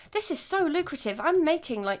amazing. This is so lucrative. I'm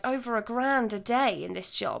making, like, over $1,000 a day in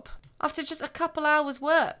this job. After just a couple hours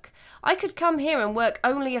work. I could come here and work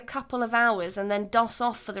only a couple of hours and then doss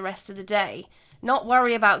off for the rest of the day. Not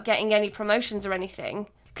worry about getting any promotions or anything.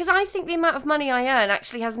 Because I think the amount of money I earn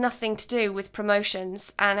actually has nothing to do with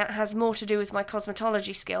promotions, and it has more to do with my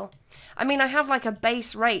cosmetology skill. I mean, I have like a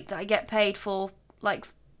base rate that I get paid for, like,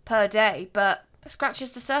 per day, but it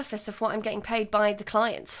scratches the surface of what I'm getting paid by the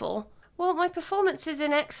clients for. Well, my performance is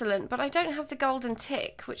excellent, but I don't have the golden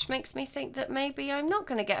tick, which makes me think that maybe I'm not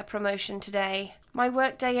going to get a promotion today. My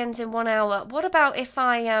workday ends in 1 hour. What about if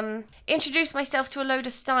I introduce myself to a load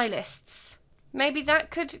of stylists? Maybe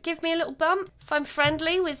that could give me a little bump if I'm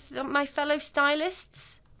friendly with my fellow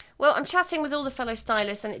stylists. Well, I'm chatting with all the fellow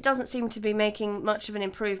stylists and it doesn't seem to be making much of an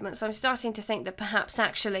improvement, so I'm starting to think that perhaps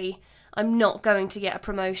actually I'm not going to get a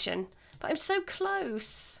promotion. But I'm so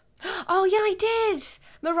close. Oh yeah, I did!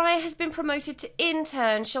 Mariah has been promoted to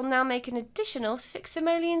intern. She'll now make an additional 6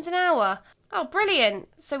 simoleons an hour. Oh, brilliant!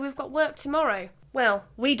 So we've got work tomorrow. Well,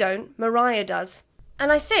 we don't. Mariah does.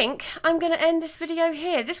 And I think I'm going to end this video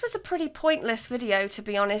here. This was a pretty pointless video, to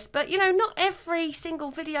be honest, but, you know, not every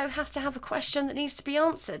single video has to have a question that needs to be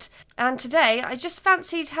answered. And today, I just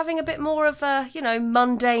fancied having a bit more of a, you know,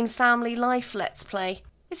 mundane family life let's play.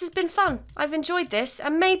 This has been fun. I've enjoyed this,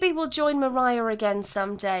 and maybe we'll join Mariah again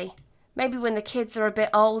someday. Maybe when the kids are a bit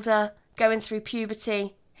older, going through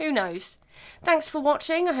puberty. Who knows? Thanks for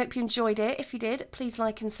watching. I hope you enjoyed it. If you did, please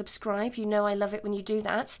like and subscribe. You know I love it when you do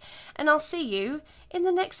that. And I'll see you in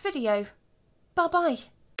the next video. Bye-bye.